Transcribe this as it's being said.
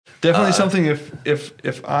Definitely something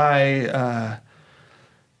if I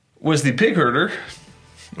was the pig herder,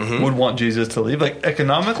 would want Jesus to leave. Like,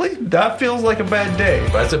 economically, that feels like a bad day.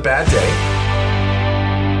 That's a bad day.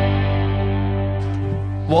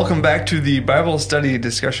 Welcome back to the Bible Study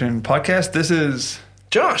Discussion Podcast. This is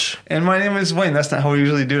Josh. And my name is Wayne. That's not how we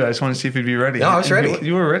usually do it. I just want to see if you'd be ready. No, I was ready.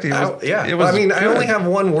 You were ready. I only have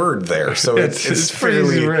one word there, so it's pretty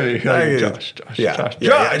easy ready. Josh.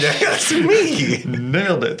 Yeah, that's me.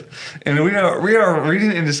 Nailed it. And we are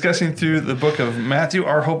reading and discussing through the book of Matthew.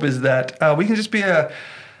 Our hope is that we can just be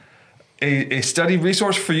a study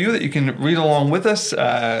resource for you that you can read along with us,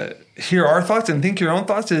 hear our thoughts, and think your own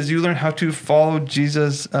thoughts as you learn how to follow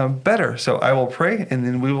Jesus better. So I will pray, and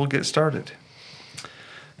then we will get started.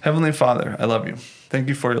 Heavenly Father, I love you. Thank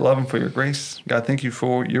you for your love and for your grace. God, thank you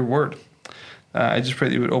for your word. I just pray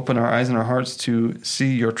that you would open our eyes and our hearts to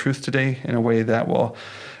see your truth today in a way that will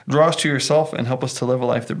draw us to yourself and help us to live a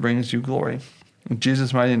life that brings you glory. In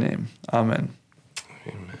Jesus' mighty name, amen.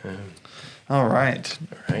 Amen. All right.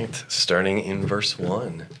 Starting in verse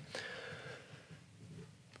 1.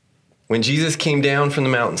 When Jesus came down from the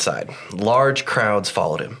mountainside, large crowds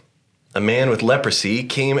followed him. A man with leprosy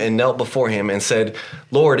came and knelt before him and said,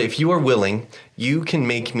 "Lord, if you are willing, you can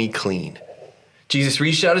make me clean." Jesus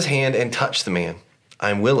reached out his hand and touched the man.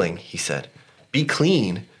 "I'm willing," he said. "Be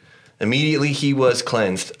clean." Immediately he was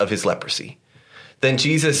cleansed of his leprosy. Then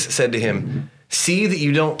Jesus said to him, "See that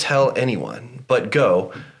you don't tell anyone, but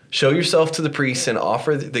go, show yourself to the priests and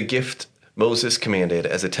offer the gift Moses commanded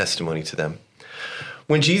as a testimony to them."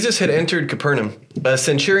 When Jesus had entered Capernaum, a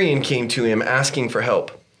centurion came to him asking for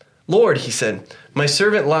help. "Lord," he said, "my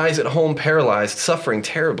servant lies at home paralyzed, suffering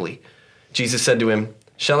terribly." Jesus said to him,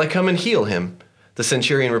 "Shall I come and heal him?" The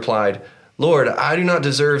centurion replied, "Lord, I do not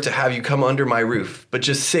deserve to have you come under my roof, but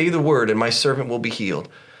just say the word and my servant will be healed.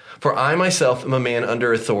 For I myself am a man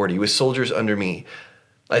under authority, with soldiers under me.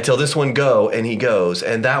 I tell this one, go, and he goes,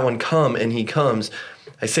 and that one, come, and he comes.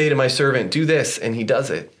 I say to my servant, do this, and he does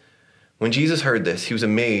it." When Jesus heard this, he was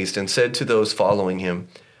amazed and said to those following him,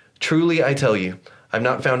 "Truly I tell you, I've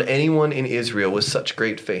not found anyone in Israel with such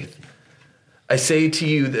great faith. I say to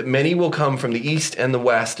you that many will come from the east and the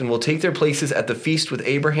west and will take their places at the feast with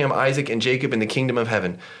Abraham, Isaac, and Jacob in the kingdom of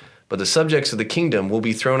heaven. But the subjects of the kingdom will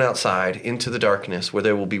be thrown outside into the darkness, where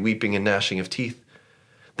there will be weeping and gnashing of teeth."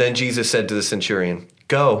 Then Jesus said to the centurion,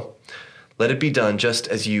 "Go, let it be done just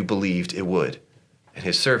as you believed it would." And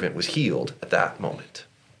his servant was healed at that moment.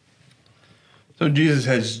 So Jesus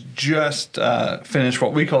has just finished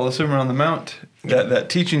what we call the Sermon on the Mount. That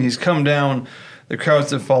teaching, he's come down, the crowds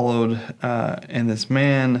have followed, and this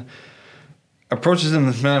man approaches him,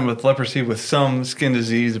 this man with leprosy with some skin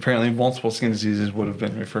disease. Apparently multiple skin diseases would have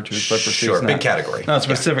been referred to as leprosy. Sure, big category. Not a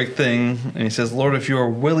specific thing. And he says, "Lord, if you are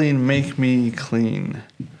willing, make me clean."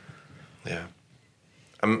 Yeah.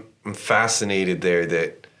 I'm fascinated there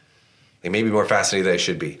that, maybe more fascinated than I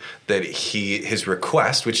should be, that his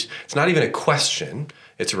request, which it's not even a question,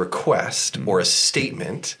 it's a request or a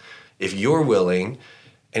statement, "If you're willing,"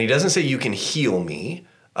 and he doesn't say "you can heal me."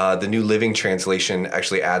 The New Living Translation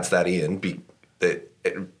actually adds that in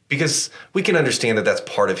because we can understand that that's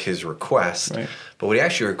part of his request. Right. But what he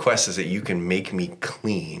actually requests is that you can make me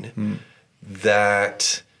clean.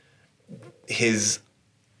 That his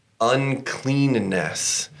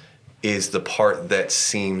uncleanness is the part that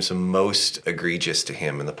seems most egregious to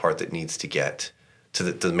him, and the part that needs to get to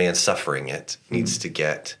the man suffering it needs to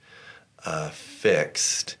get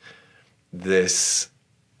fixed. This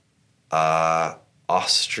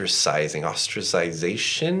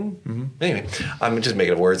ostracization. Anyway, I'm just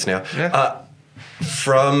making up words now.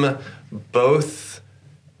 From both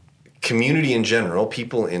community in general,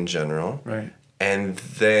 people in general, right, and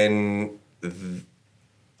then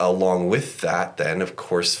along with that, then of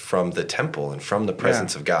course from the temple and from the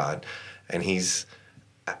presence of God, and he's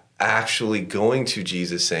actually going to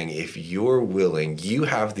Jesus saying, "If you're willing, you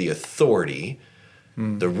have the authority.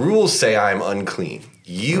 The rules say I'm unclean.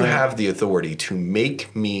 You have the authority to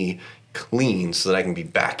make me clean so that I can be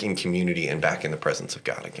back in community and back in the presence of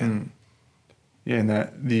God again." Yeah, and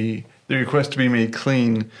that the request to be made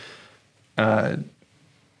clean, that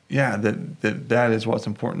is what's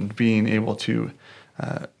important, being able to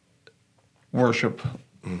worship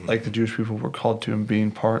like the Jewish people were called to, and being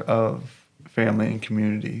part of family and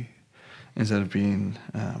community instead of being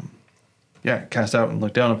cast out and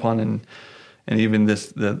looked down upon. And even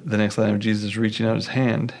the next line of Jesus reaching out his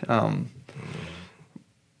hand.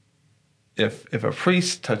 If a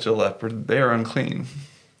priest touch a leper, they are unclean.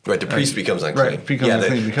 Right, the priest becomes unclean. Right, becomes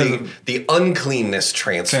unclean because the uncleanness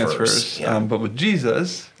transfers. But with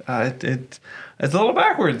Jesus, it's a little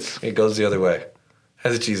backwards. It goes the other way.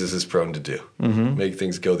 as Jesus is prone to do. Make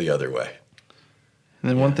things go the other way. And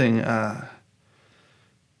then one thing,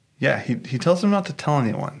 he tells them not to tell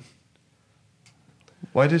anyone.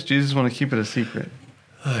 Why does Jesus want to keep it a secret?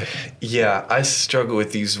 Yeah, I struggle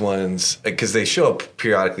with these ones because they show up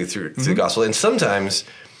periodically through the gospel. And sometimes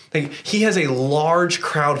he has a large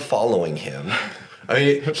crowd following him. I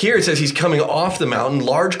mean, here it says he's coming off the mountain.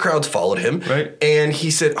 Large crowds followed him. Right. And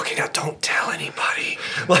he said, okay, now don't tell anybody.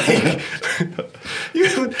 Like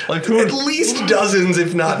at least dozens,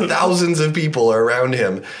 if not thousands of people are around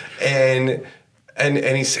him. And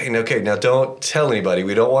he's saying, okay, now don't tell anybody.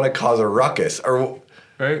 We don't want to cause a ruckus.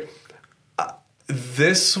 Right.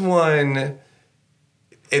 This one,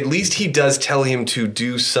 at least he does tell him to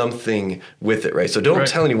do something with it, right? So don't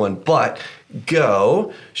tell anyone, but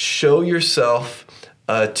go show yourself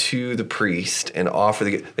to the priest and offer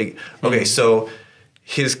the okay. So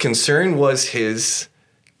his concern was his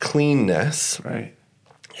cleanness, right?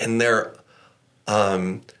 And they're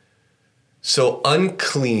so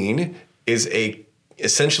unclean is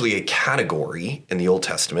essentially a category in the Old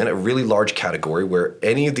Testament, a really large category where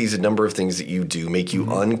any of these number of things that you do make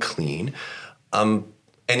you unclean. And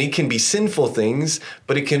it can be sinful things,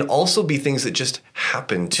 but it can also be things that just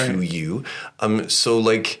happen to you. So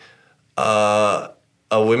like a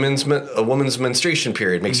woman's menstruation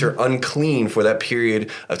period makes her unclean for that period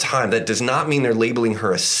of time. That does not mean they're labeling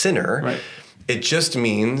her a sinner. Right. It just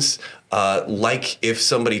means like if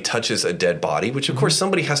somebody touches a dead body, which of course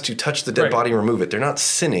somebody has to touch the dead body and remove it. They're not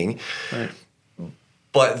sinning. Right.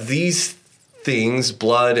 But these things,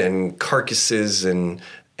 blood and carcasses and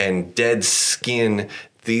dead skin,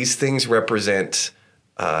 these things represent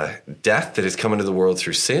death that has come into the world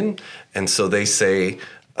through sin. And so they say,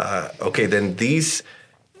 okay, then these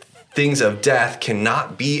things of death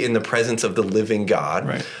cannot be in the presence of the living God.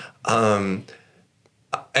 Right.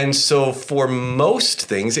 And so for most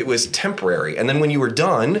things, it was temporary. And then when you were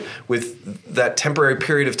done with that temporary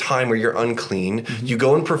period of time where you're unclean, you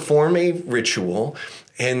go and perform a ritual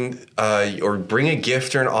and or bring a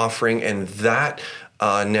gift or an offering, and that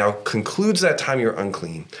now concludes that time you're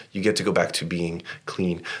unclean. You get to go back to being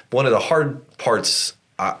clean. One of the hard parts,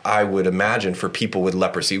 I would imagine, for people with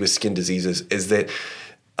leprosy, with skin diseases, is that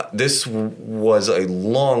this was a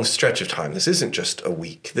long stretch of time. This isn't just a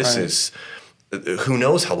week. This is who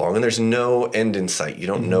knows how long, and there's no end in sight. You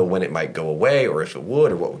don't know when it might go away or if it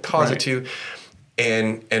would or what would cause it to.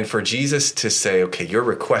 And for Jesus to say, okay, your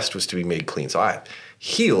request was to be made clean. So I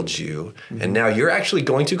healed you, and now you're actually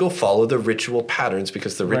going to go follow the ritual patterns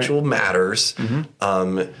because the ritual matters.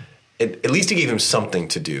 At least he gave him something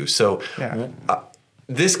to do. So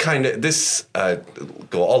this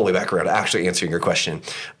go all the way back around to actually answering your question.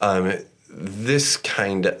 This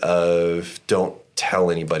kind of don't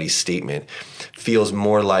tell anybody statement feels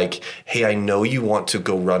more like, hey, I know you want to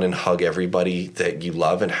go run and hug everybody that you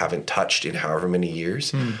love and haven't touched in however many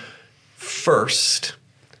years. First,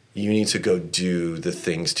 you need to go do the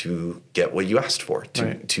things to get what you asked for,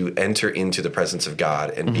 to enter into the presence of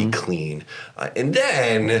God and be clean. And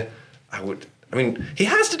then he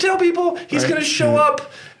has to tell people he's going to show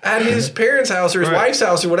up at his parents' house or his wife's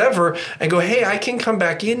house or whatever and go, hey, I can come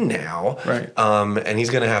back in now. And he's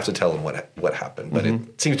going to have to tell them what happened. But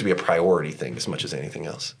it seems to be a priority thing as much as anything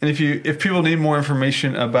else. And if people need more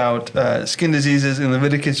information about skin diseases in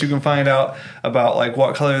Leviticus, you can find out about like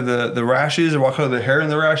what color the rash is or what color the hair in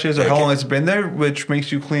the rash is or how long it's been there, which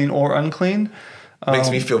makes you clean or unclean. Makes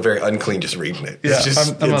me feel very unclean just reading it. Yeah,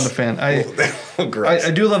 I'm not a fan. I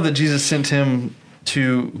do love that Jesus sent him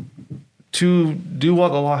to do what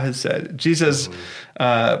the law has said. Jesus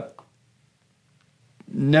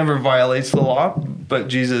never violates the law, but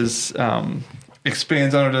Jesus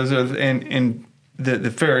expands on it, and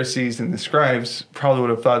the Pharisees and the scribes probably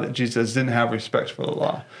would have thought that Jesus didn't have respect for the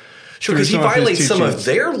law. Sure, because he violates some of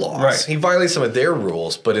their laws. Right. He violates some of their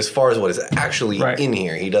rules, but as far as what is actually in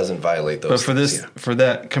here, he doesn't violate those. But for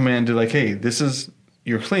that command to like, hey,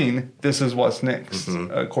 you're clean. This is what's next,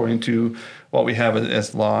 according to what we have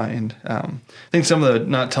as law. And I think some of the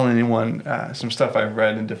not telling anyone, some stuff I've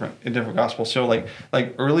read in different gospels. So like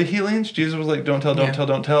early healings, Jesus was like, don't tell,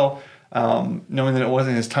 knowing that it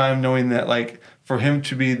wasn't his time, knowing that like for him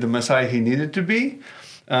to be the Messiah he needed to be,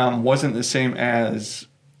 wasn't the same as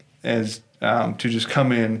to just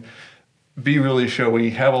come in, be really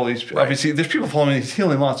showy, have all these. Obviously, there's people following him. He's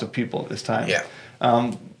healing lots of people at this time.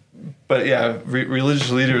 But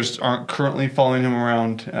religious leaders aren't currently following him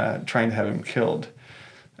around, trying to have him killed.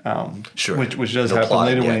 Which does happen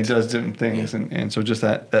later when he does different things, and so just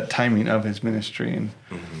that timing of his ministry and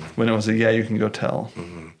when it was you can go tell.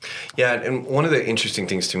 Yeah, and one of the interesting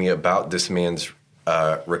things to me about this man's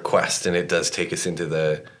request, and it does take us into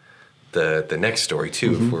the next story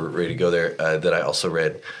too, if we're ready to go there, that I also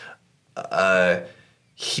read.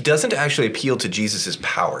 He doesn't actually appeal to Jesus'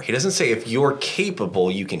 power. He doesn't say, if you're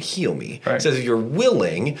capable, you can heal me. Right. He says, if you're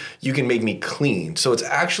willing, you can make me clean. So it's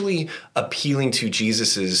actually appealing to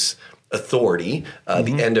Jesus' authority.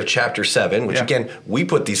 The end of chapter 7, which again, we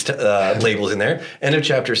put these labels in there. End of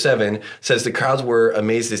chapter 7 says the crowds were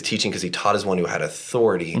amazed at his teaching because he taught as one who had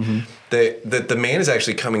authority. The man is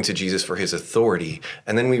actually coming to Jesus for his authority.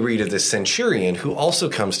 And then we read of this centurion who also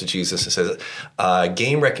comes to Jesus and says,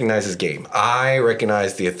 game recognizes game. I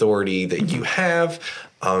recognize the authority that you have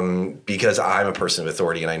because I'm a person of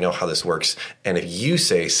authority and I know how this works. And if you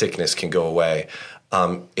say sickness can go away,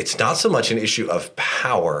 it's not so much an issue of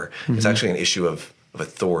power. It's actually an issue of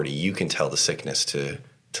authority. You can tell the sickness to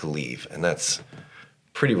leave. And that's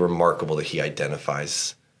pretty remarkable that he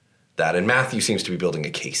identifies that. And Matthew seems to be building a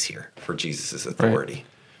case here for Jesus' authority. Right.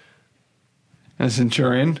 And the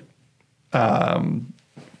centurion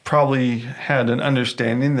probably had an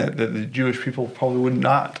understanding that the Jewish people probably would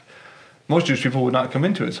not, most Jewish people would not come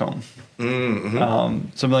into his home.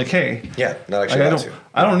 So I'm like, hey, not actually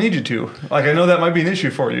I don't need you to. Like, I know that might be an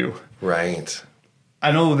issue for you. Right.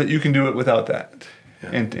 I know that you can do it without that.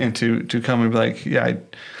 And to come and be like, I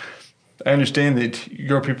understand that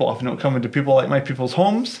your people often don't come into people like my people's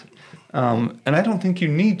homes. And I don't think you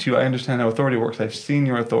need to. I understand how authority works. I've seen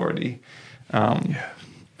your authority.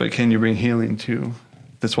 But can you bring healing to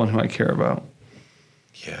this one who I care about?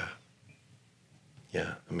 Yeah,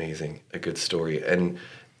 amazing. A good story. And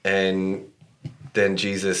then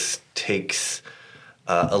Jesus takes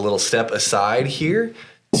a little step aside here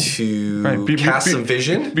to cast some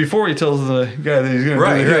vision. Before he tells the guy that he's going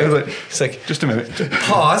to do it, it's like, just a minute.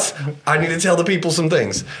 Pause. I need to tell the people some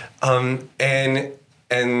things. And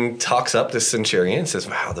talks up this centurion and says,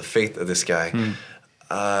 wow, the faith of this guy.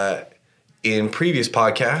 In previous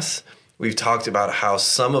podcasts, we've talked about how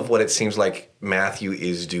some of what it seems like Matthew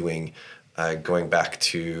is doing, going back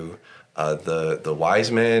to the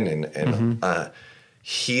wise men, and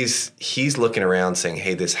he's looking around saying,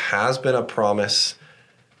 hey, this has been a promise.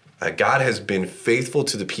 God has been faithful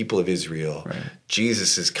to the people of Israel. Right.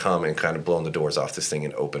 Jesus has come and kind of blown the doors off this thing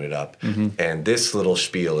and opened it up. And this little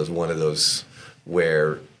spiel is one of those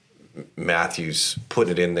where Matthew's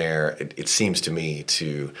putting it in there. It seems to me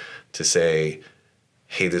to say,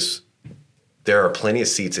 hey, there are plenty of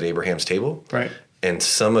seats at Abraham's table. Right. And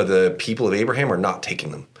some of the people of Abraham are not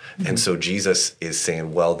taking them. And so Jesus is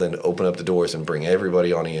saying, well, then open up the doors and bring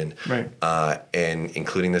everybody on in, and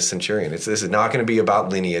including the centurion. This is not going to be about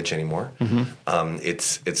lineage anymore.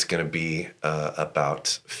 It's going to be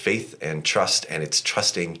about faith and trust, and it's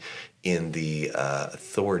trusting in the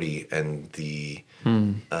authority and the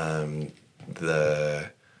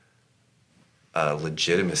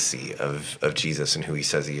legitimacy of Jesus and who he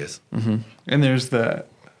says he is. And there's I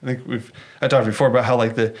talked before about how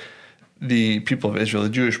like the people of Israel, the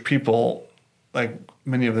Jewish people, like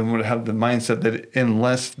many of them would have the mindset that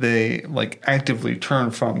unless they like actively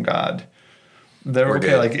turn from God, they're okay.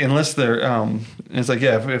 Good. Like unless they're, it's like,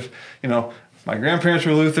 if you know, my grandparents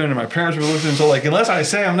were Lutheran and my parents were Lutheran, so like unless I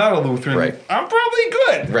say I'm not a Lutheran, I'm probably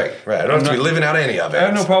good. Right. I don't have to be living out any of it. I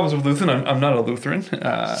have no problems with Lutheran. I'm not a Lutheran.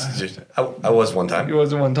 I was one time. You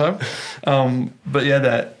was one time. But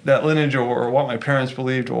that lineage or what my parents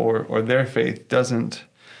believed or their faith doesn't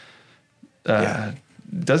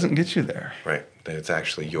get you there. Right. That it's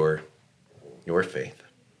actually your faith.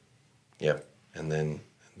 Yep. And then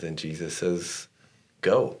Jesus says,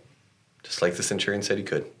 go. Just like the centurion said he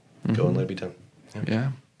could. Go and let it be done.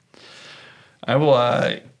 Yeah. I will,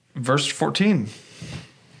 verse 14.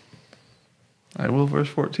 I will, verse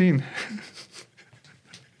 14.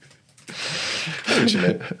 What you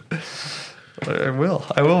meant? I will,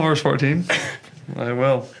 verse 14. I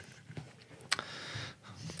will.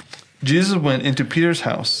 Jesus went into Peter's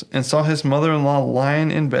house and saw his mother-in-law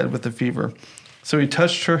lying in bed with a fever. So he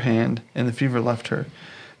touched her hand, and the fever left her.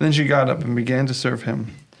 Then she got up and began to serve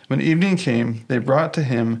him. When evening came, they brought to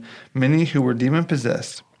him many who were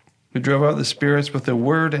demon-possessed, who drove out the spirits with a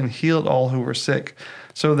word and healed all who were sick,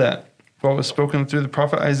 so that what was spoken through the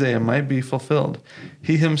prophet Isaiah might be fulfilled.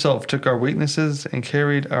 He himself took our weaknesses and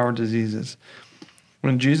carried our diseases.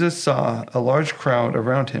 When Jesus saw a large crowd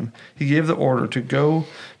around him, he gave the order to go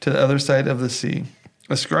to the other side of the sea.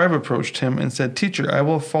 A scribe approached him and said, "Teacher, I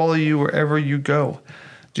will follow you wherever you go."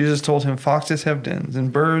 Jesus told him, "Foxes have dens,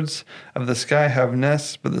 and birds of the sky have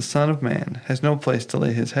nests, but the Son of Man has no place to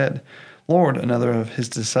lay his head." "Lord," another of his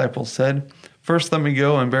disciples said, "first let me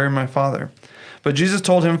go and bury my father." But Jesus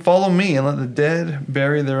told him, "Follow me, and let the dead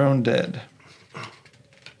bury their own dead."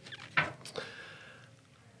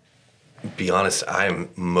 be honest, I am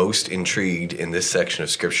most intrigued in this section of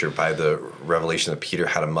Scripture by the revelation that Peter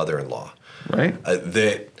had a mother-in-law. Right.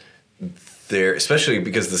 That there, especially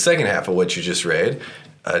because the second half of what you just read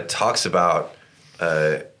talks about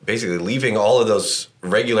basically leaving all of those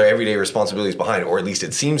regular everyday responsibilities behind, or at least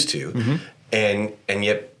it seems to, and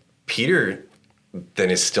yet Peter then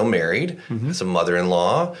is still married, has a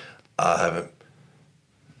mother-in-law. That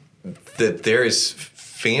there is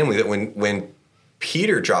family, that when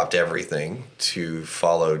Peter dropped everything to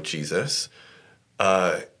follow Jesus,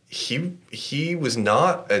 he was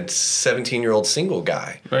not a 17-year-old single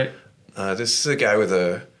guy. Right. This is a guy with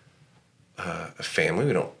a family.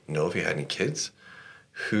 We don't know if he had any kids,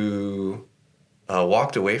 who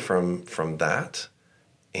walked away from that,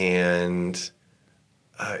 and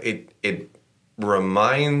it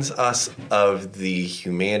reminds us of the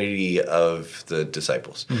humanity of the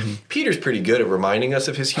disciples. Peter's pretty good at reminding us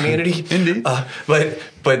of his humanity. Indeed.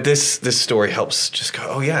 But this story helps just go,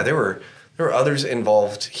 oh yeah, there were others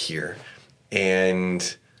involved here.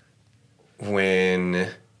 And when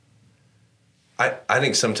I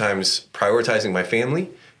think sometimes prioritizing my family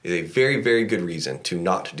is a very, very good reason to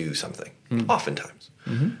not do something. Oftentimes.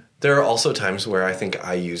 There are also times where I think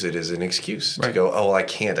I use it as an excuse to go, oh, well, I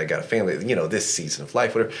can't. I got a family, this season of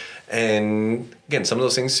life, whatever. And again, some of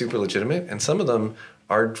those things super legitimate, and some of them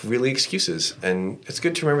are really excuses. And it's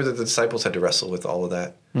good to remember that the disciples had to wrestle with all of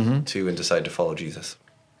that too, and decide to follow Jesus.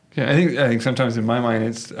 Yeah, I think sometimes in my mind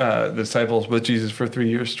it's the disciples with Jesus for 3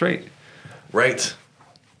 years straight. Right.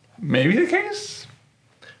 Maybe the case.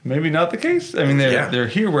 Maybe not the case. I mean, they're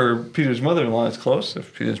here where Peter's mother-in-law is close.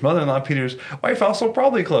 If Peter's mother-in-law, Peter's wife also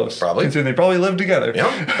probably close. Probably. Considering they probably live together.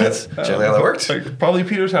 Yeah, that's generally how that works. Like probably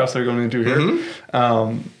Peter's house they're going into here.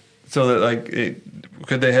 So that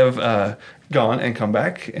could they have gone and come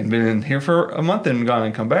back and been in here for a month and gone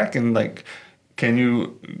and come back, and can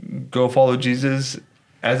you go follow Jesus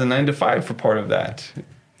as a 9 to 5 for part of that?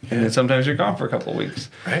 And then sometimes you're gone for a couple of weeks.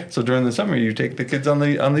 Right. So during the summer, you take the kids on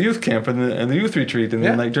the youth camp and the youth retreat, and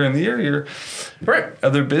then during the year, you're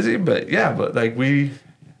they're busy. But I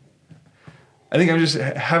think I just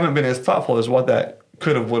haven't been as thoughtful as what that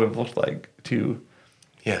would have looked like to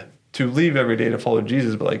leave every day to follow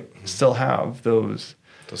Jesus, but still have those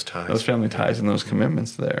ties, those family ties, and those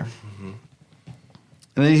commitments there. And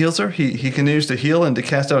then he heals her. He continues to heal and to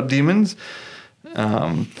cast out demons.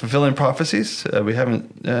 Fulfilling prophecies. We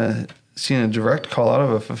haven't seen a direct call out of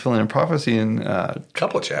a fulfilling prophecy in a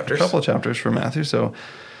couple of chapters for Matthew. So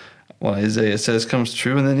what Isaiah says comes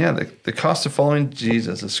true. And then, the cost of following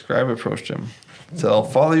Jesus. A scribe approached him. So I'll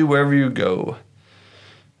follow you wherever you go.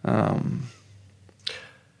 Can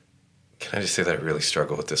I just say that I really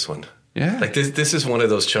struggle with this one? Yeah. This is one of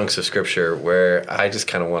those chunks of Scripture where I just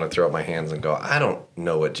kind of want to throw up my hands and go, I don't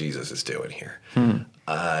know what Jesus is doing here.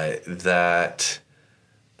 That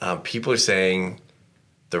people are saying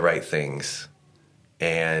the right things,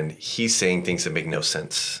 and he's saying things that make no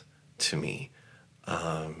sense to me.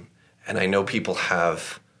 And I know people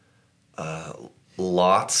have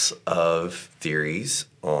lots of theories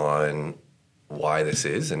on why this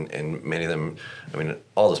is, and many of them,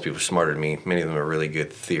 all those people are smarter than me. Many of them are really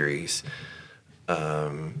good theories.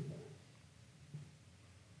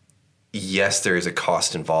 Yes, there is a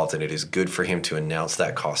cost involved, and it is good for him to announce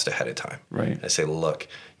that cost ahead of time. Right. I say, look,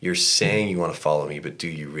 you're saying you want to follow me, but do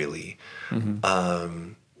you really? And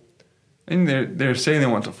they're saying they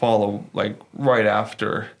want to follow right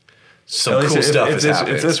after. Some cool stuff has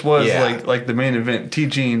happened. If this was like the main event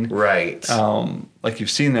teaching, right? You've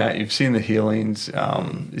seen that, you've seen the healings.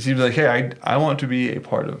 It seems like, hey, I want to be a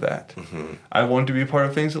part of that. I want to be a part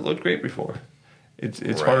of things that looked great before.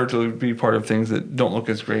 It's harder to be part of things that don't look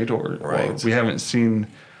as great, or we haven't seen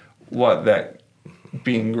what that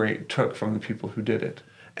being great took from the people who did it.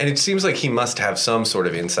 And it seems like he must have some sort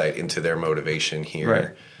of insight into their motivation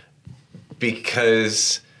here,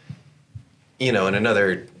 because in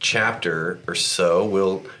another chapter or so,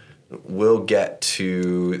 we'll get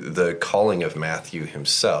to the calling of Matthew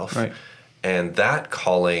himself, and that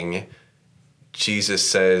calling, Jesus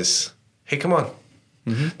says, "Hey, come on."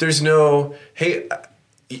 There's no, hey,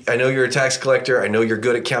 I know you're a tax collector. I know you're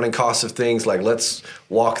good at counting costs of things. Let's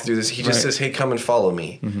walk through this. He just says, hey, come and follow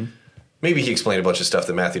me. Maybe he explained a bunch of stuff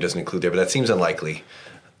that Matthew doesn't include there, but that seems unlikely.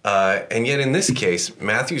 And yet in this case,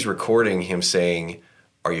 Matthew's recording him saying,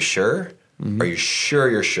 are you sure? Are you sure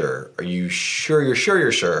you're sure? Are you sure you're sure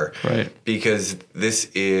you're sure? Right. Because this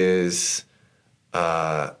is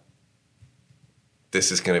going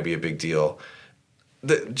to be a big deal.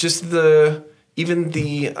 Even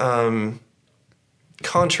the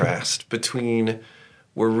contrast between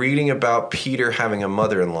we're reading about Peter having a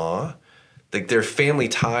mother-in-law Like their family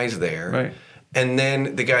ties there. Right. And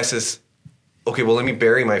then the guy says, okay, well, let me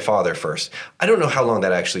bury my father first. I don't know how long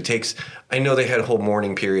that actually takes. I know they had whole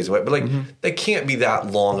mourning periods, but like that can't be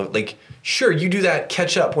that long. Like, sure, you do that,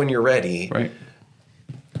 catch up when you're ready. Right.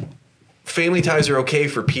 Family ties are okay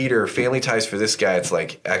for Peter. Family ties for this guy, it's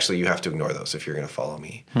like, actually, you have to ignore those if you're going to follow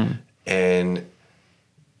me. And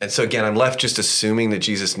so again, I'm left just assuming that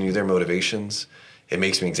Jesus knew their motivations. It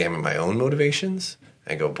makes me examine my own motivations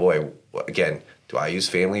and go, boy, again, do I use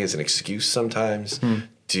family as an excuse sometimes?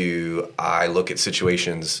 Do I look at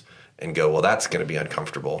situations and go, well, that's going to be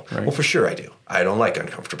uncomfortable? Right. Well, for sure I do. I don't like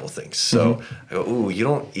uncomfortable things. So I go, ooh, you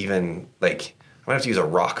don't even, like, I'm going to have to use a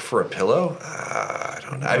rock for a pillow? I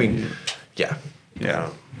don't know. I mean, yeah. Yeah.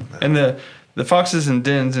 And the foxes and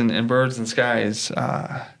dens and birds and skies,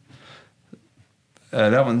 that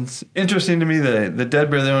one's interesting to me. The dead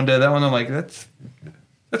bury their own dead. That one I'm like,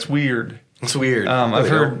 that's weird. It's weird.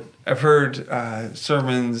 I've heard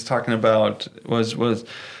sermons talking about was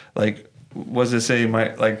it say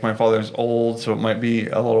my father's old, so it might be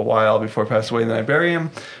a little while before he passed away, and then I bury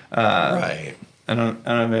him. Right. I don't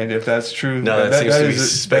know if that's true. No, that seems to be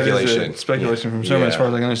speculation. That is speculation from sermon, as far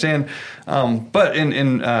as I can understand. But in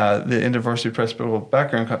the InterVarsity Press Biblical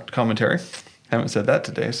Background Commentary, haven't said that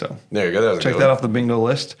today, so there you go. Check that off the bingo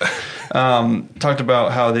list. Talked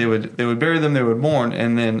about how they would bury them, they would mourn,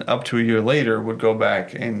 and then up to a year later would go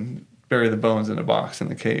back and bury the bones in a box in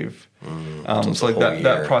the cave. So like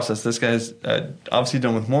that process. This guy's obviously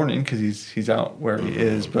done with mourning because he's out where he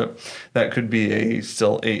is, but that could be a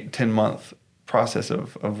still 8-10 month process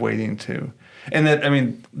of waiting to. And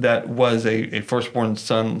that was a firstborn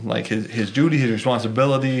son, like his duty, his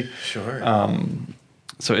responsibility. Sure.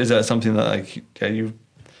 So is that something that you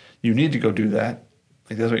need to go do that?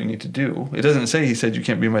 Like that's what you need to do. It doesn't say he said you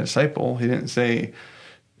can't be my disciple. He didn't say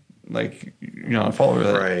like you're not a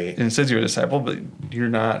follower. Right. And it says you're a disciple, but you're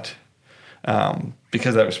not because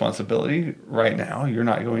of that responsibility right now. You're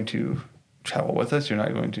not going to travel with us. You're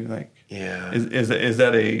not going to like. Yeah. Is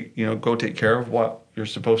that a go take care of what you're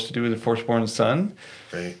supposed to do as a firstborn son?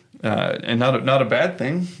 Right. And not a bad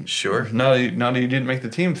thing. Sure. Not you didn't make the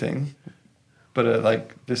team thing. But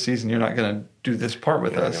like this season, you're not going to do this part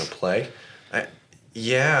with us. You're not going to play.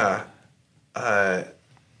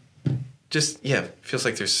 Feels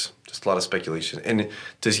like there's just a lot of speculation. And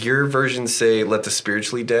does your version say, let the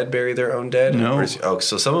spiritually dead bury their own dead? No.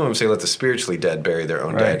 So some of them say, let the spiritually dead bury their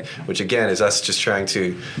own Right. dead, which again is us just trying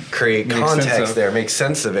to create Make context there, make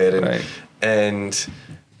sense of it. Right. And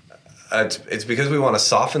it's because we want to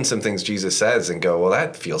soften some things Jesus says and go, well,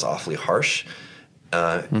 that feels awfully harsh.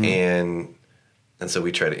 And so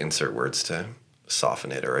we try to insert words to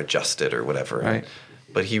soften it or adjust it or whatever. Right.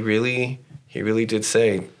 But he really did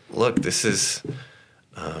say, look, this is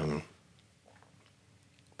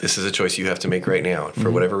a choice you have to make right now, and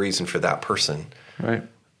for whatever reason, for that person. Right.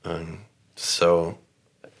 So,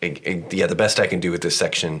 the best I can do with this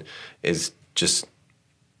section is just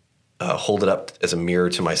hold it up as a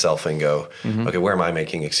mirror to myself and go, okay, where am I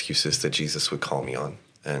making excuses that Jesus would call me on,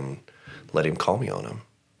 and let him call me on them.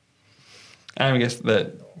 I guess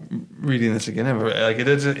that reading this again, like it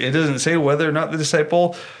doesn't say whether or not the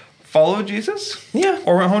disciple followed Jesus,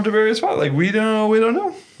 or went home to bury his father. Like we don't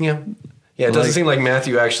know. Yeah. It doesn't seem like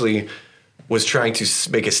Matthew actually was trying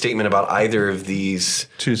to make a statement about either of these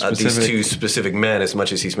two specific men, as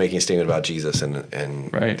much as he's making a statement about Jesus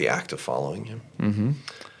and right. the act of following him. Mm-hmm.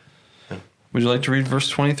 Yeah. Would you like to read verse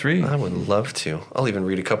 23? I would love to. I'll even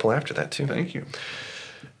read a couple after that too. Thank you.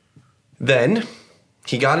 Then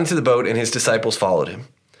he got into the boat and his disciples followed him.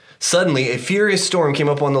 Suddenly, a furious storm came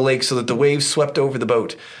up on the lake so that the waves swept over the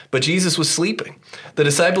boat. But Jesus was sleeping. The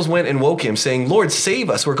disciples went and woke him, saying, "Lord,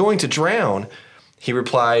 save us, we're going to drown." He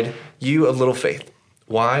replied, "You of little faith,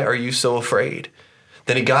 why are you so afraid?"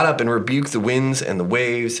 Then he got up and rebuked the winds and the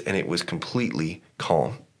waves, and it was completely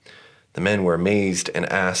calm. The men were amazed and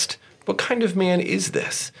asked, "What kind of man is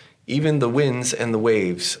this? Even the winds and the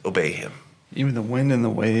waves obey him." Even the wind and the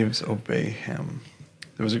waves obey him.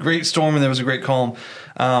 There was a great storm and there was a great calm.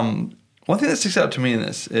 One thing that sticks out to me in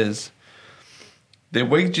this is they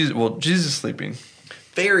wake Jesus. Well, Jesus is sleeping.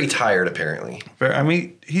 Very tired, apparently.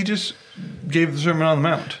 He just gave the Sermon on the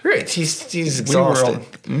Mount. Right, he's exhausted.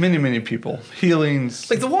 Many people.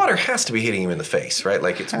 Healings. Like the water has to be hitting him in the face, right?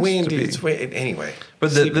 Like it's windy. It's anyway.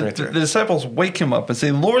 But the disciples wake him up and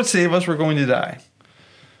say, "Lord, save us! We're going to die."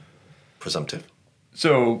 Presumptive.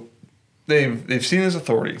 So they've seen his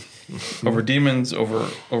authority over demons, over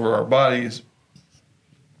our bodies,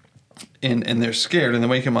 and they're scared and they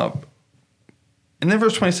wake him up. And then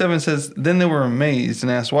verse 27 says, "Then they were amazed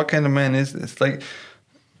and asked, 'What kind of man is this?'" Like,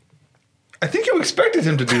 I think you expected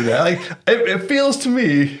him to do that. Like it feels to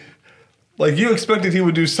me like you expected he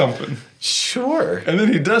would do something. Sure. And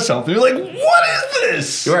then he does something. You're like, what is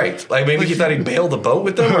this? Right. Like maybe he thought he'd bail the boat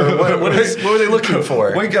with them, or what were they looking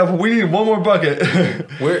for? Wake up! We need one more bucket.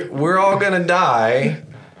 We're all gonna die.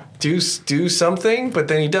 Do something, but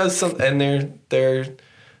then he does something, and they're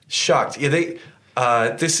shocked. Yeah,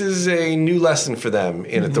 this is a new lesson for them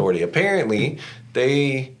in authority. Apparently,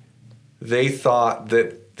 they thought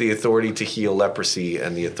that the authority to heal leprosy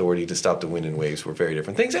and the authority to stop the wind and waves were very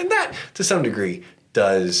different things, and that, to some degree,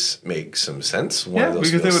 does make some sense. One of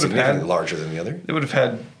those because they would have significantly had larger than the other. They would have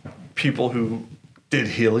had people who did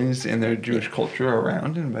healings in their Jewish culture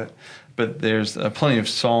around, but there's plenty of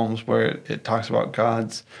Psalms where it talks about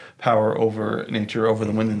God's power over nature, over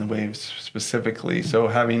the wind and the waves specifically. So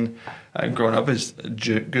having grown up as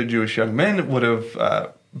good Jewish young men would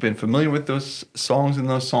have been familiar with those songs and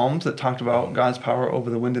those psalms that talked about God's power over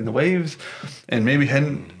the wind and the waves, and maybe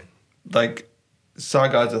hadn't saw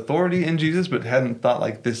God's authority in Jesus, but hadn't thought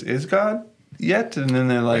like this is God yet. And then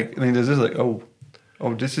they're like, and he does this like, oh,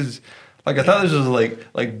 this is like, I thought this was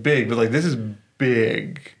like big, but like this is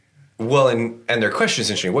big. Well, and their question is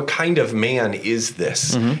interesting. What kind of man is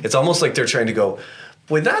this? It's almost like they're trying to go,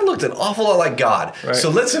 boy, that looked an awful lot like God. Right.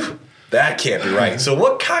 So that can't be right. So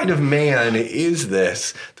what kind of man is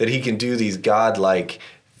this that he can do these God-like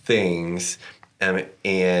things? And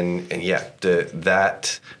yeah,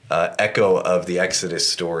 that echo of the Exodus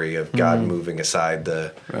story of God moving aside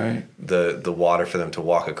the water for them to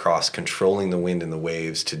walk across, controlling the wind and the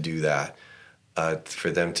waves to do that, for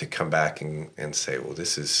them to come back and say, well,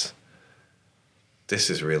 this is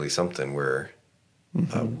really something where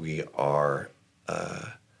we are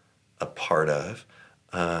a part of.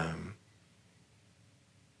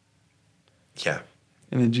 Yeah.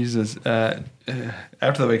 And then Jesus, after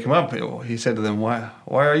they wake him up, he said to them, "Why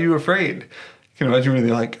are you afraid?" You can imagine when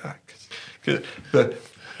they're like, the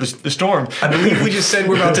storm. I believe we just said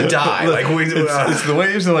we're about to die. It's the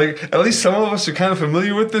waves, and like at least some of us are kind of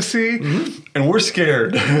familiar with the sea, and we're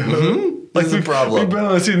scared. Like the problem. We've been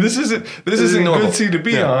on the sea. This isn't a good sea to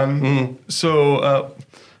be on. So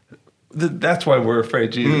that's why we're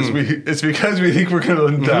afraid, Jesus. It's because we think we're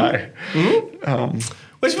going to die.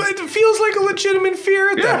 Which feels like a legitimate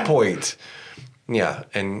fear at that point. Yeah,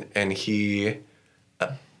 and he,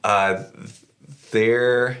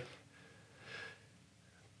 there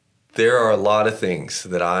are a lot of things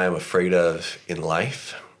that I am afraid of in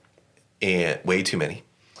life, and way too many.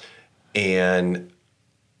 And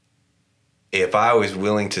if I was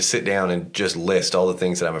willing to sit down and just list all the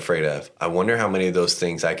things that I'm afraid of, I wonder how many of those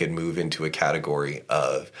things I could move into a category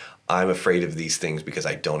of I'm afraid of these things because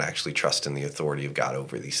I don't actually trust in the authority of God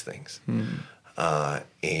over these things.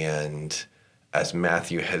 And as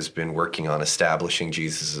Matthew has been working on establishing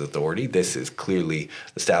Jesus' authority, this is clearly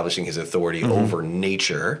establishing his authority over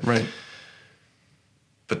nature. Right.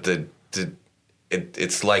 But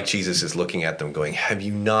it's like Jesus is looking at them going, have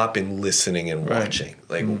you not been listening and watching?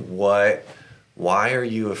 Like, what? Why are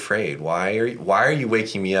you afraid? Why are you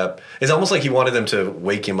waking me up? It's almost like he wanted them to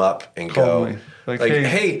wake him up and go, like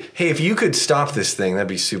hey, if you could stop this thing, that'd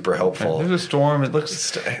be super helpful. There's a storm.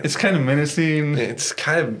 It's kind of menacing. It's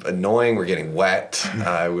kind of annoying. We're getting wet.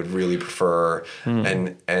 I would really prefer.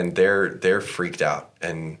 And they're freaked out.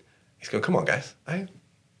 And he's going, come on, guys. I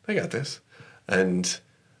got this. And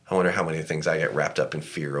I wonder how many things I get wrapped up in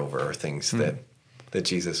fear over are things that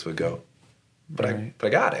Jesus would go, but I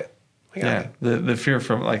got it. I got it. The fear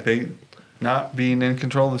from they not being in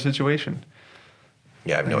control of the situation.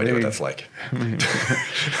 Yeah, I have no idea what that's like. Right?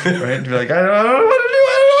 To be like, I don't know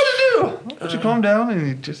what to do. Why don't you calm down and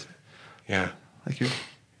you just... Yeah. Like you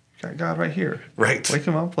got God right here. Right. Wake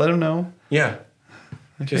him up. Let him know. Yeah.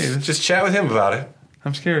 Just chat with him about it.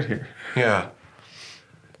 I'm scared here. Yeah.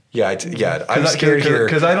 Yeah, I'm scared here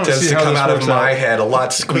because I don't see to how come this out of works my out. head a lot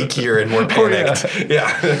squeakier and more panicked.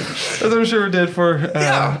 Yeah. As I'm sure it did for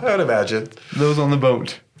I would imagine those on the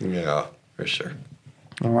boat. Yeah, for sure.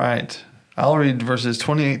 All right. I'll read verses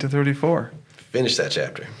 28 to 34. Finish that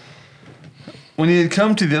chapter. When he had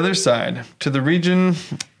come to the other side, to the region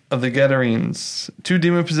of the Gadarenes, 2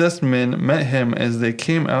 demon-possessed men met him as they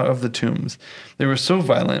came out of the tombs. They were so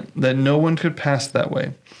violent that no one could pass that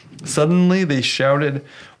way. Suddenly they shouted,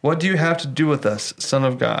 "What do you have to do with us, Son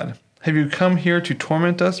of God? Have you come here to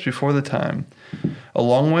torment us before the time?" A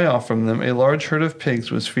long way off from them, a large herd of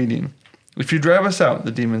pigs was feeding. "If you drive us out,"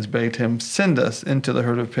 the demons begged him, "send us into the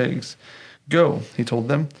herd of pigs." "Go," he told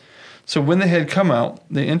them. So when they had come out,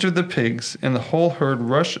 they entered the pigs, and the whole herd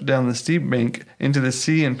rushed down the steep bank into the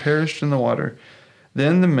sea and perished in the water.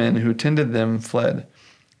 Then the men who tended them fled.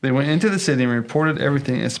 They went into the city and reported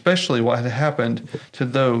everything, especially what had happened to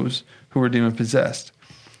those who were demon-possessed.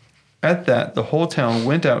 At that, the whole town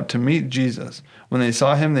went out to meet Jesus. When they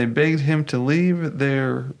saw him, they begged him to leave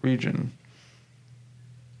their region.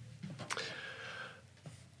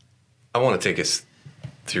 I want to take us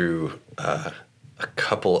through a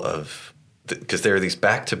couple of, because there are these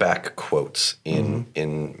back-to-back quotes in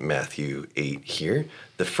Matthew 8 here.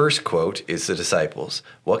 The first quote is the disciples.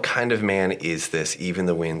 What kind of man is this? Even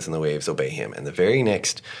the winds and the waves obey him. And the very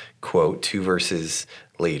next quote, 2 verses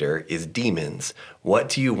later, is demons. What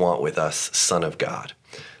do you want with us, Son of God?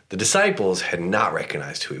 The disciples had not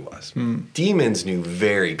recognized who he was. Demons knew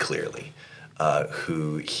very clearly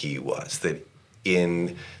who he was, that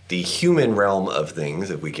in the human realm of things,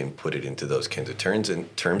 if we can put it into those kinds of terms,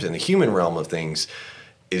 in the human realm of things,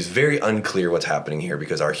 is very unclear what's happening here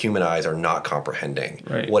because our human eyes are not comprehending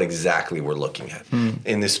what exactly we're looking at.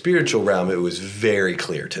 In the spiritual realm, it was very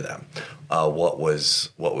clear to them what was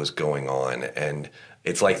going on, and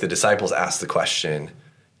it's like the disciples asked the question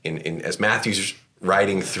in as Matthew's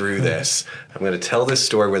writing through this. I'm going to tell this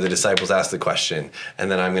story where the disciples ask the question,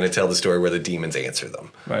 and then I'm going to tell the story where the demons answer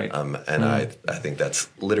them. Right. I think that's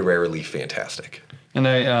literarily fantastic. And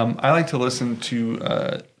I like to listen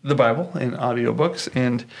to the Bible in audiobooks,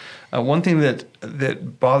 and one thing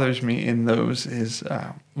that bothers me in those is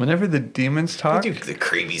whenever the demons talk, they do the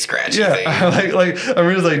creepy scratchy thing. I'm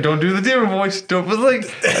really like, don't do the demon voice. Don't. But I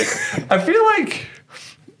feel like.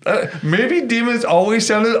 Maybe demons always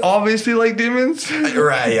sounded obviously like demons.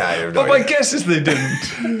 Right, yeah. I have no but my guess is they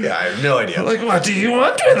didn't. Yeah, I have no idea. Like, what do you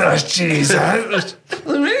want with us, Jesus?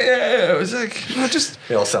 It was like, just...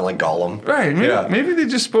 They all sound like Gollum. Right, maybe they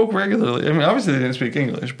just spoke regularly. I mean, obviously they didn't speak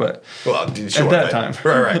English, but... Well, sure, at that time.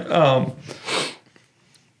 Right.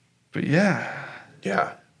 But yeah.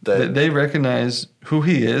 Yeah. They recognize who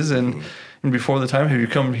he is, and before the time, have you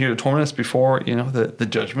come here to torment us before, the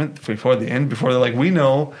judgment, before the end, before they're like, we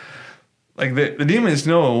know, like the demons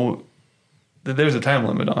know that there's a time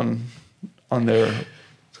limit on their...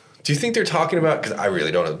 Do you think they're talking about, because I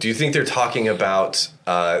really don't know, do you think they're talking about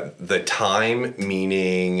the time,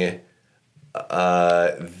 meaning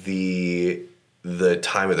the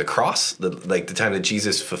time of the cross, the time that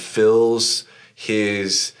Jesus fulfills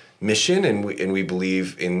his mission, and we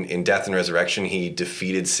believe in death and resurrection he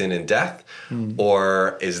defeated sin and death?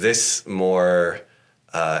 Or is this more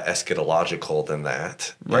eschatological than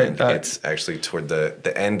that? Right. And it's actually toward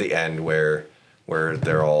the end where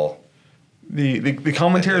they're all... The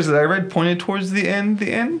commentaries that I read pointed towards the end.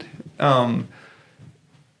 And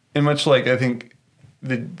much like I think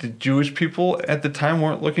the Jewish people at the time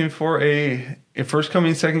weren't looking for a first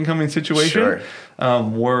coming, second coming situation. Sure.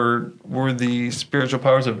 Were the spiritual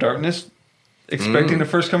powers of darkness expecting a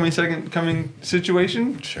first coming, second coming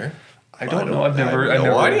situation? Sure. I don't know. I've never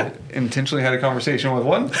intentionally had a conversation with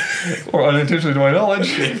one, or unintentionally to my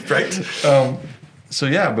knowledge. Right.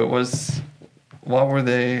 What were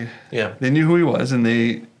they? Yeah. They knew who he was, and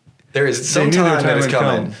there is some time that is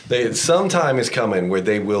coming. Some time is coming where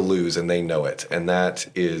they will lose, and they know it, and that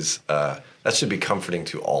is that should be comforting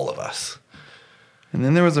to all of us. And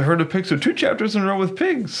then there was a herd of pigs. So 2 chapters in a row with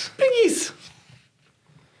pigs. Piggies.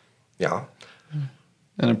 Yeah.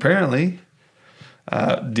 And apparently,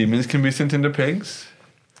 demons can be sent into pigs.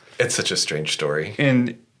 It's such a strange story.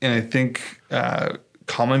 And I think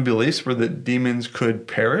common beliefs were that demons could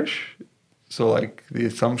perish. So, like, the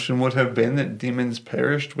assumption would have been that demons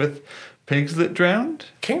perished with pigs that drowned.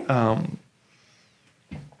 Okay.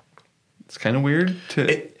 It's kind of weird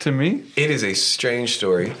to me. It is a strange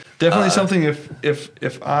story. Definitely something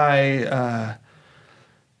if I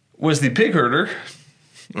was the pig herder,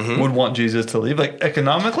 would want Jesus to leave. Like,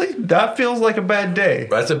 economically, that feels like a bad day.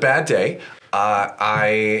 That's a bad day.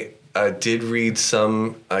 I did read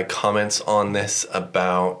some comments on this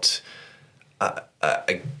about...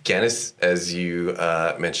 again, as you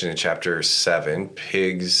mentioned in chapter 7,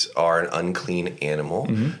 pigs are an unclean animal.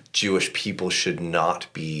 Jewish people should not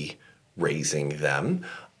be raising them.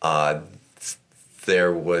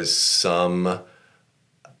 There was some...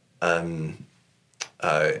 there's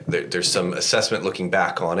some assessment looking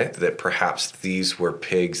back on it that perhaps these were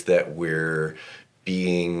pigs that were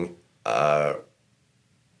being...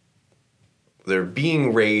 they're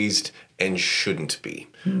being raised and shouldn't be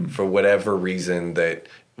for whatever reason, that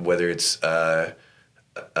whether it's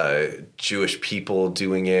Jewish people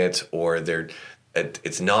doing it or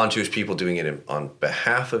it's non-Jewish people doing it on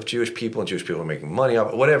behalf of Jewish people and Jewish people are making money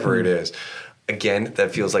off it, whatever it is. Again,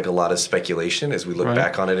 that feels like a lot of speculation as we look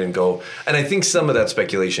back on it and go, and I think some of that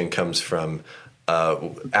speculation comes from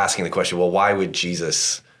asking the question, well, why would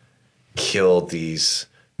Jesus kill these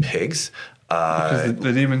pigs? Because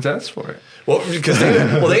the demons asked for it. Well, because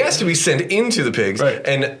they asked to be sent into the pigs. Right.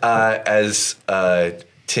 And as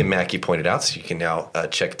Tim Mackey pointed out, so you can now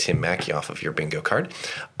check Tim Mackey off of your bingo card,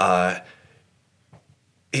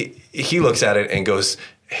 he looks at it and goes,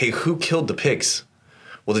 hey, who killed the pigs?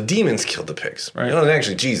 Well, the demons killed the pigs. Right. It wasn't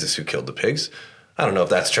actually Jesus who killed the pigs. I don't know if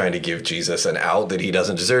that's trying to give Jesus an out that he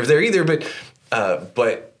doesn't deserve there either,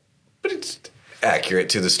 but it's accurate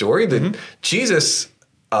to the story that Jesus,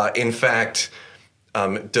 in fact,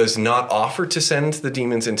 does not offer to send the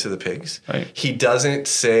demons into the pigs. Right. He doesn't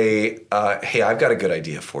say, hey, I've got a good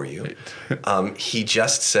idea for you. Right. He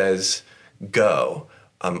just says, go,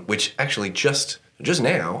 which actually just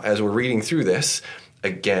now, as we're reading through this,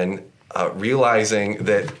 again, realizing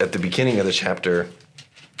that at the beginning of the chapter,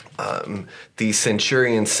 the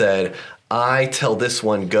centurion said, I tell this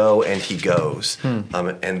one, go, and he goes.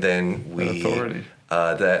 And then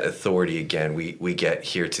that authority again, we get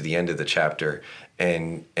here to the end of the chapter.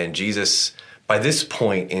 And Jesus, by this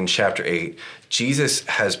point in chapter 8, Jesus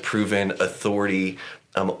has proven authority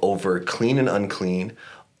over clean and unclean,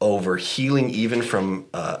 over healing even from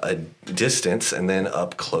a distance and then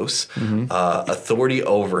up close, authority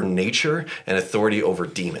over nature and authority over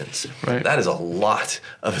demons. Right. That is a lot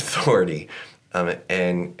of authority.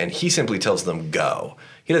 And he simply tells them, go.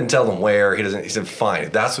 He doesn't tell them where. He said, fine,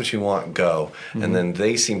 if that's what you want, go. And then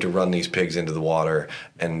they seem to run these pigs into the water,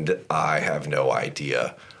 and I have no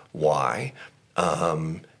idea why.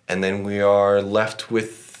 And then we are left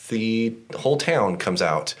with the whole town comes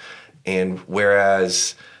out. And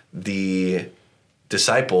whereas the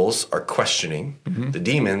disciples are questioning, the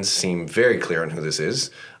demons seem very clear on who this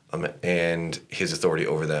is, and his authority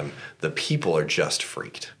over them, the people are just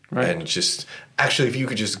freaked. Right. And just, actually, if you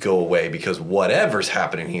could just go away, because whatever's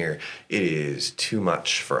happening here, it is too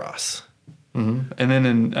much for us. And then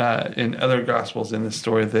in other Gospels in this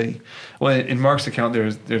story, in Mark's account,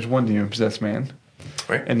 there's one demon-possessed man,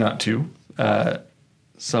 Right. and not two.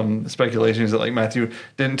 Some speculation is that like Matthew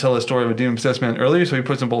didn't tell the story of a demon-possessed man earlier, so he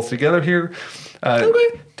puts them both together here.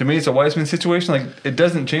 To me, it's a Wiseman situation. Like, it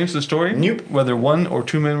doesn't change the story. Nope. Whether one or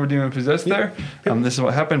two men were demon-possessed there. This is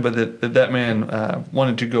what happened, but that man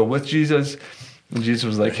wanted to go with Jesus. And Jesus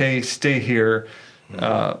was like, hey, stay here,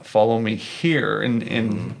 follow me here.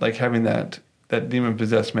 And like having that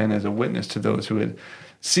demon-possessed man as a witness to those who had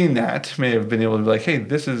seen that may have been able to be like, hey,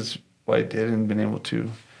 this is what I did, and been able to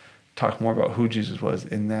talk more about who Jesus was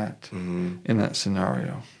in that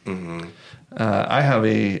scenario. I have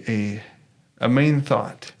a main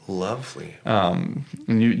thought. Lovely. And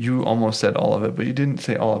you almost said all of it, but you didn't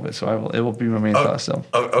say all of it, so it will be my main thought still.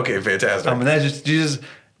 Oh, okay, fantastic. And that's just Jesus'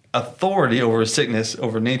 authority over sickness,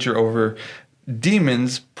 over nature, over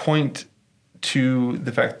demons point to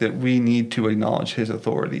the fact that we need to acknowledge his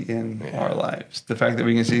authority in our lives. The fact that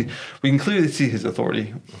we can clearly see his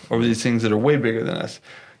authority over these things that are way bigger than us.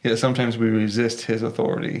 Yet sometimes we resist his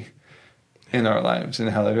authority in our lives, and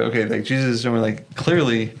how like Jesus is showing like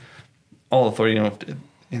clearly all authority.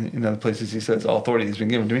 In other places he says all authority has been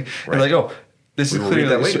given to me. Right. And like, this is clearly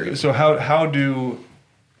that later. So how do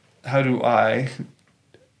I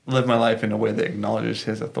live my life in a way that acknowledges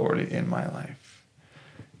his authority in my life?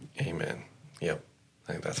 Amen. Yep.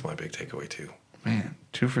 I think that's my big takeaway too. Man,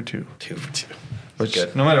 2 for 2. 2 for 2. Which,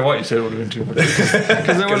 Good. no matter what you said, it would have been 2 for 2.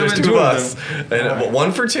 Because there would have been 2 of us. And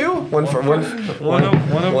 1 for 2? 1 for 1.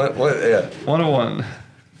 101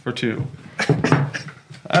 for 2.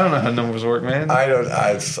 I don't know how numbers work, man. I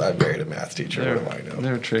married a math teacher. What do I know?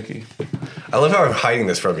 They're tricky. I love how I'm hiding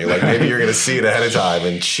this from you. Like maybe you're going to see it ahead of time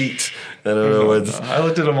and cheat. I don't know what's. I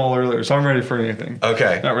looked at them all earlier, so I'm ready for anything.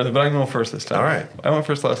 Okay. Not really, but I can go first this time. All right. I went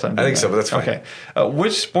first last time. I think so, but that's fine. Okay.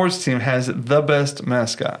 Which sports team has the best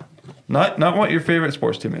mascot? Not what your favorite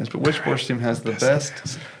sports team is, but which sports team has the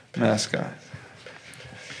best mascot?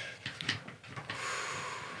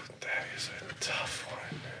 That is a tough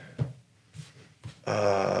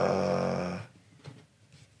one.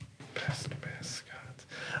 Best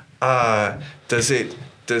mascot.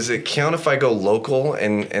 Does it count if I go local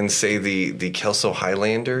and say the Kelso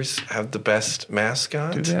Highlanders have the best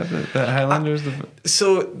mascot? Do they have the Highlanders?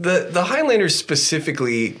 So the Highlanders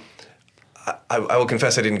specifically, I will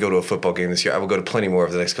confess I didn't go to a football game this year. I will go to plenty more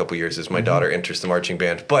over the next couple of years as my daughter enters the marching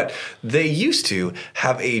band. But they used to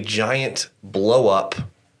have a giant blow-up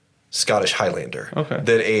Scottish Highlander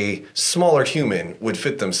that a smaller human would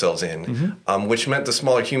fit themselves in, which meant the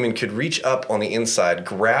smaller human could reach up on the inside,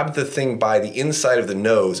 grab the thing by the inside of the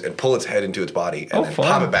nose, and pull its head into its body, and then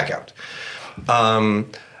pop it back out.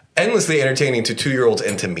 endlessly entertaining to 2-year-olds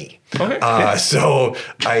and to me. Okay. So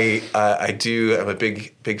I'm a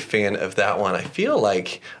big fan of that one. I feel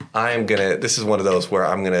like this is one of those where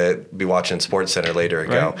I'm gonna be watching Sports Center later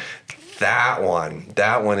and go, that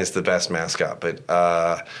one is the best mascot. But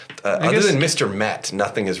other than Mr. Met,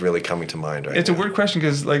 nothing is really coming to mind right now. It's a weird question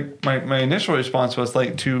because like my initial response was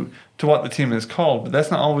like to what the team is called, but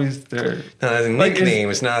that's not always their the nickname.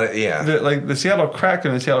 Is not like the Seattle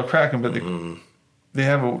Kraken, but they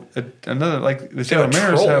have another, like the Seattle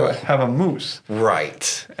Mariners have a moose.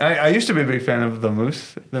 Right. I used to be a big fan of the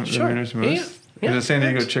moose, the Mariners moose. Yeah. Is it San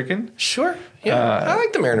Diego chicken? Sure. Yeah. I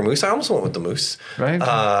like the Mariner moose. I almost went with the moose. Right.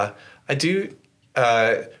 I do.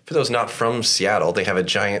 For those not from Seattle, they have a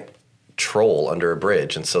giant troll under a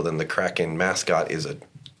bridge, and so then the Kraken mascot is a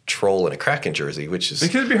troll in a Kraken jersey, which is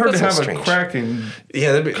it could be hard to have strange. a Kraken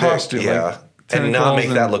costume. Yeah. And not make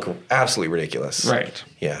that look absolutely ridiculous. Right.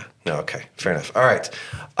 Yeah. No, okay. Fair enough. All right.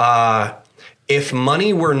 If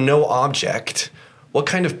money were no object, what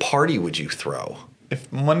kind of party would you throw? If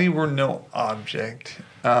money were no object.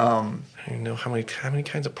 I don't know how many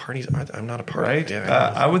kinds of parties are there? I'm not a party. Right.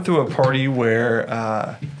 Yeah, I would throw a party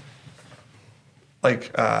where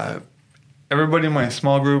everybody in my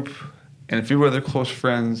small group and a few other close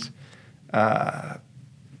friends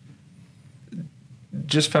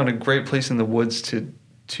just found a great place in the woods to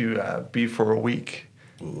be for a week.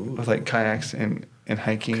 Ooh. With like kayaks and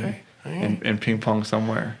hiking and ping pong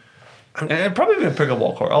somewhere. And probably be a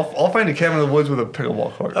pickleball court. I'll find a cabin in the woods with a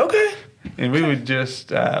pickleball court. Okay. And we would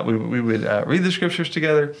just we would read the scriptures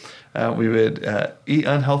together. We would eat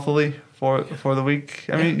unhealthily for the week.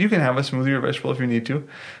 I mean, you can have a smoothie or vegetable if you need to.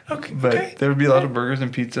 Okay. But there would be a lot of burgers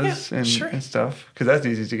and pizzas and stuff because that's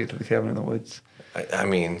easy to get to the cabin in the woods. I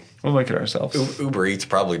mean, we'll make it ourselves. Uber Eats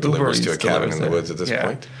probably delivers to a cabin in the woods at this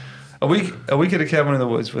point. A week at a cabin in the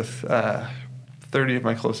woods with 30 of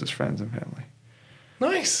my closest friends and family.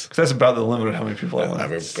 Nice. Because that's about the limit of how many people I want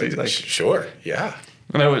to see. Like, sure, yeah.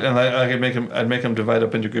 And I'd make them divide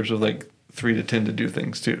up into groups of like 3 to 10 to do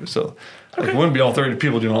things too. So like, it wouldn't be all 30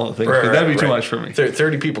 people doing all the things. That'd be too much for me.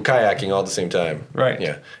 30 people kayaking all at the same time. Right.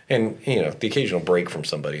 Yeah. And the occasional break from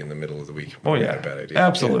somebody in the middle of the week. Oh yeah. Not a bad idea.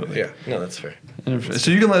 Absolutely. Yeah. No, that's fair. So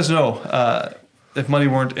you can let us know if money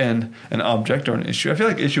weren't an object or an issue. I feel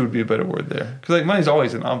like issue would be a better word there because like money's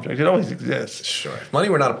always an object. It always exists. Sure. If money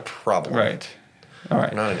were not a problem. Right. All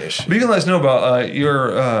right. Not an issue. But you can let us know about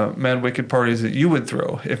your mad wicked parties that you would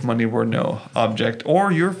throw if money were no object,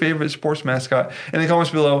 or your favorite sports mascot in the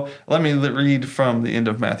comments below. Let me read from the end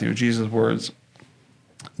of Matthew, Jesus' words.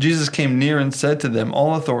 Jesus came near and said to them,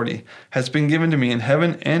 "All authority has been given to me in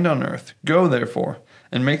heaven and on earth. Go, therefore,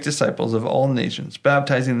 and make disciples of all nations,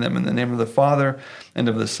 baptizing them in the name of the Father and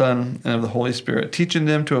of the Son and of the Holy Spirit, teaching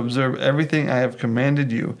them to observe everything I have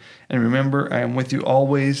commanded you. And remember, I am with you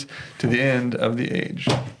always to the end of the age."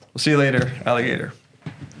 We'll see you later, alligators.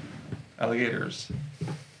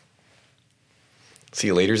 See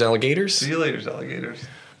you later, alligators. See you later, alligators.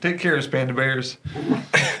 Take care, Panda Bears.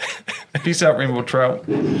 Peace out, rainbow trout.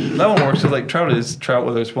 That one works because like trout is trout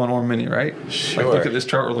whether it's one or many, right? Sure. Like look at this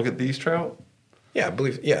trout or look at these trout. Yeah, I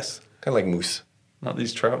believe, yes. Kind of like moose. Not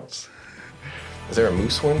these trouts. Is there a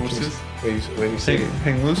moose one? Mooses? What do you say?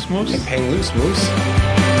 Hang loose moose? Hang loose moose?